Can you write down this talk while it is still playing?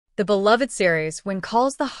The beloved series, When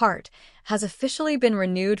Calls the Heart, has officially been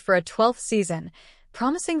renewed for a 12th season,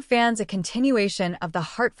 promising fans a continuation of the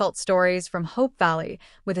heartfelt stories from Hope Valley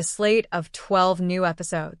with a slate of 12 new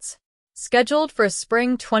episodes. Scheduled for a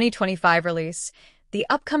spring 2025 release, the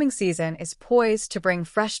upcoming season is poised to bring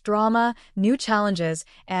fresh drama, new challenges,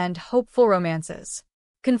 and hopeful romances.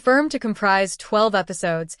 Confirmed to comprise 12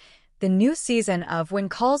 episodes, the new season of When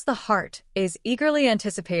Calls the Heart is eagerly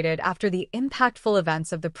anticipated after the impactful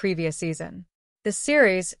events of the previous season. The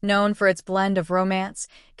series, known for its blend of romance,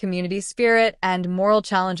 community spirit, and moral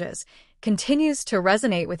challenges, continues to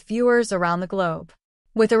resonate with viewers around the globe.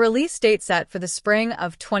 With a release date set for the spring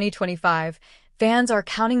of 2025, fans are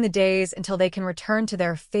counting the days until they can return to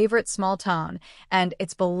their favorite small town and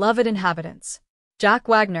its beloved inhabitants. Jack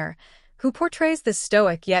Wagner, who portrays the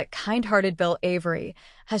stoic yet kind-hearted Bill Avery,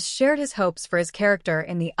 has shared his hopes for his character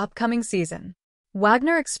in the upcoming season.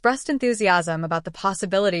 Wagner expressed enthusiasm about the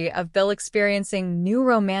possibility of Bill experiencing new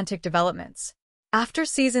romantic developments. After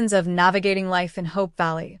seasons of navigating life in Hope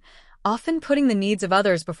Valley, often putting the needs of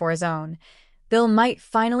others before his own, Bill might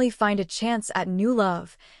finally find a chance at new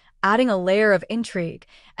love, adding a layer of intrigue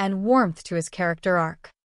and warmth to his character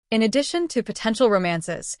arc. In addition to potential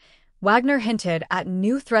romances, Wagner hinted at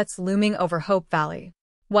new threats looming over Hope Valley.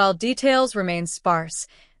 While details remain sparse,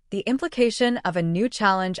 the implication of a new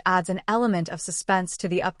challenge adds an element of suspense to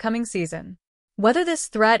the upcoming season. Whether this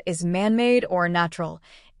threat is man-made or natural,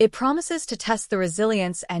 it promises to test the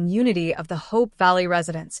resilience and unity of the Hope Valley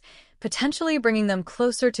residents, potentially bringing them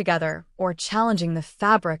closer together or challenging the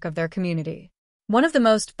fabric of their community. One of the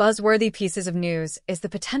most buzzworthy pieces of news is the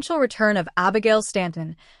potential return of Abigail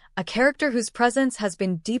Stanton, a character whose presence has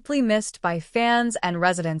been deeply missed by fans and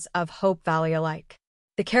residents of Hope Valley alike.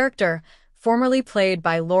 The character, formerly played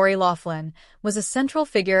by Lori Loughlin, was a central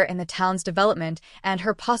figure in the town's development, and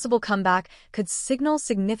her possible comeback could signal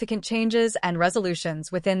significant changes and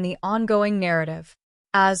resolutions within the ongoing narrative.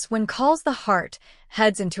 As When Calls the Heart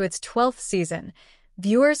heads into its 12th season,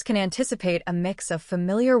 viewers can anticipate a mix of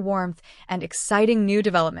familiar warmth and exciting new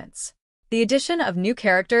developments. The addition of new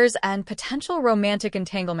characters and potential romantic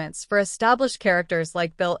entanglements for established characters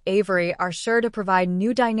like Bill Avery are sure to provide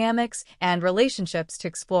new dynamics and relationships to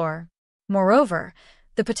explore. Moreover,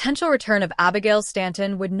 the potential return of Abigail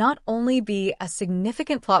Stanton would not only be a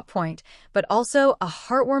significant plot point, but also a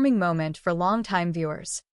heartwarming moment for longtime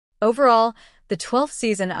viewers. Overall, the 12th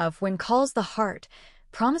season of When Calls the Heart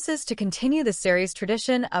promises to continue the series'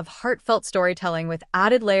 tradition of heartfelt storytelling with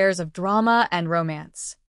added layers of drama and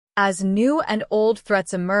romance. As new and old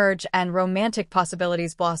threats emerge and romantic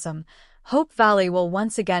possibilities blossom, Hope Valley will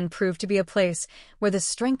once again prove to be a place where the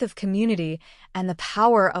strength of community and the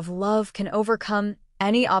power of love can overcome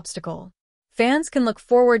any obstacle. Fans can look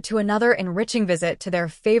forward to another enriching visit to their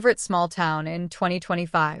favorite small town in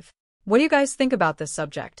 2025. What do you guys think about this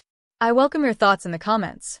subject? I welcome your thoughts in the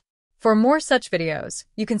comments. For more such videos,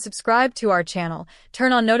 you can subscribe to our channel,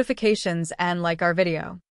 turn on notifications, and like our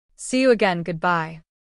video. See you again. Goodbye.